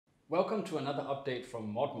Welcome to another update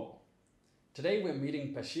from Modmo. Today we're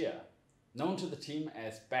meeting Bashir, known to the team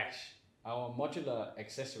as Bash, our modular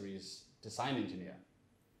accessories design engineer.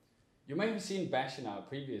 You may have seen Bash in our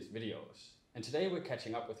previous videos, and today we're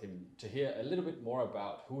catching up with him to hear a little bit more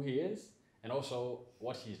about who he is and also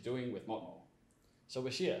what he's doing with Modmo. So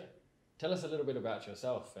Bashir, tell us a little bit about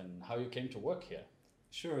yourself and how you came to work here.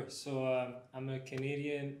 Sure. So I'm a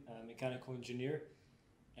Canadian mechanical engineer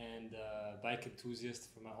and bike enthusiast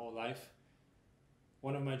for my whole life.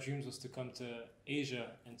 One of my dreams was to come to Asia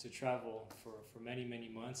and to travel for many, many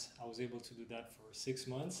months. I was able to do that for 6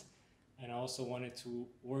 months, and I also wanted to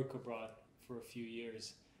work abroad for a few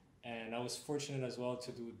years. And I was fortunate as well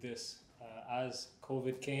to do this. As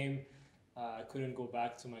COVID came, I couldn't go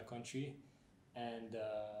back to my country, and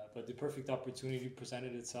but the perfect opportunity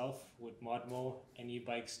presented itself with Modmo, an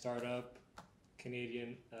e-bike startup,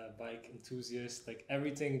 Canadian bike enthusiast. Like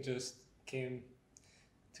everything just came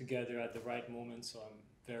together at the right moment. So I'm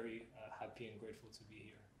very happy and grateful to be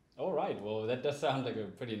here. All right, well that does sound like a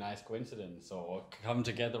pretty nice coincidence or come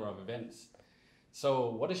together of events. So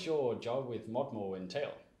what does your job with Modmo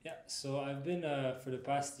entail? Yeah, so I've been for the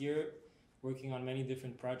past year working on many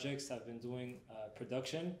different projects. I've been doing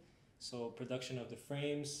production. So production of the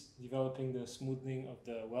frames, developing the smoothing of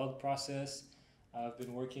the weld process. I've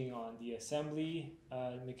been working on the assembly,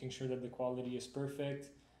 making sure that the quality is perfect,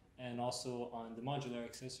 and also on the modular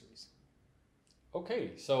accessories.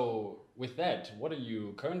 Okay, so with that, what are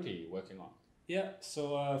you currently working on? Yeah,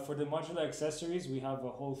 so for the modular accessories, we have a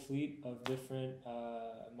whole fleet of different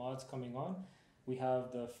mods coming on. We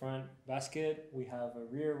have the front basket, we have a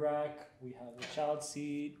rear rack, we have a child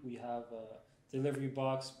seat, we have a delivery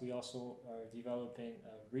box. We also are developing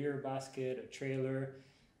a rear basket, a trailer,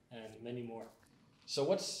 and many more. So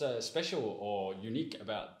what's special or unique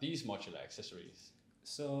about these modular accessories?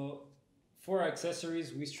 So for our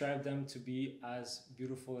accessories, we strive them to be as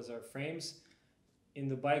beautiful as our frames. In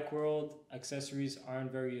the bike world, accessories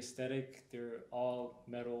aren't very aesthetic. They're all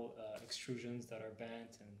metal extrusions that are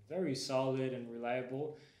bent and very solid and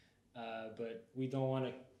reliable. But we don't want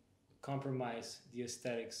to compromise the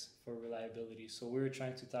aesthetics for reliability. So we're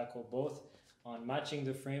trying to tackle both on matching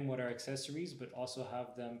the frame with our accessories, but also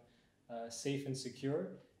have them safe and secure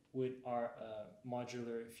with our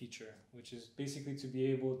modular feature, which is basically to be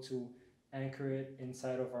able to anchor it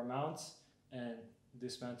inside of our mounts and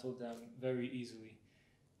dismantle them very easily.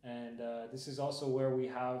 And this is also where we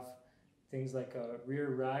have things like a rear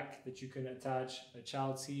rack that you can attach a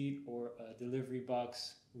child seat or a delivery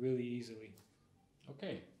box really easily.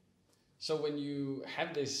 Okay. So when you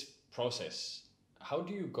have this process, how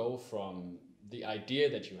do you go from the idea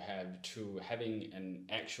that you have to having an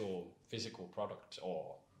actual physical product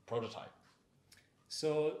or prototype?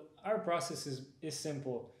 So our process is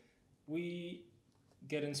simple. We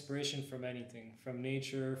get inspiration from anything, from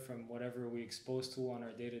nature, from whatever we expose to on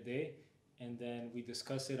our day-to-day, and then we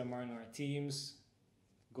discuss it among our teams,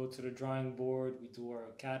 go to the drawing board, we do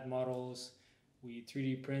our CAD models, we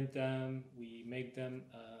 3D print them, we make them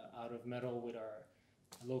out of metal with our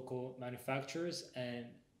local manufacturers, and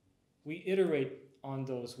we iterate on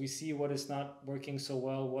those. We see what is not working so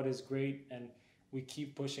well, what is great, and we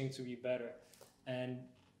keep pushing to be better. And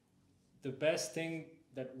the best thing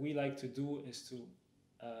that we like to do is to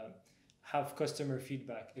have customer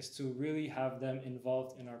feedback, is to really have them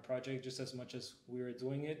involved in our project just as much as we are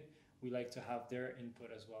doing it. We like to have their input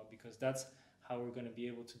as well, because that's how we're going to be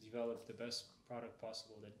able to develop the best product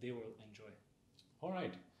possible that they will enjoy. All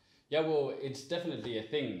right. Yeah, well, it's definitely a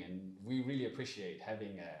thing, and we really appreciate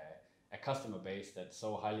having a customer base that's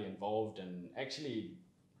so highly involved and actually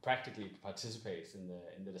practically participates in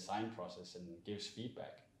the design process and gives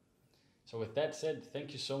feedback. So with that said,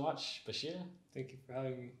 thank you so much, Bashir. Thank you for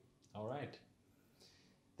having me. All right.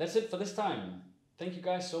 That's it for this time. Thank you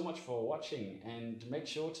guys so much for watching, and make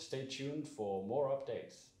sure to stay tuned for more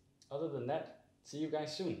updates. Other than that, see you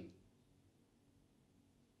guys soon.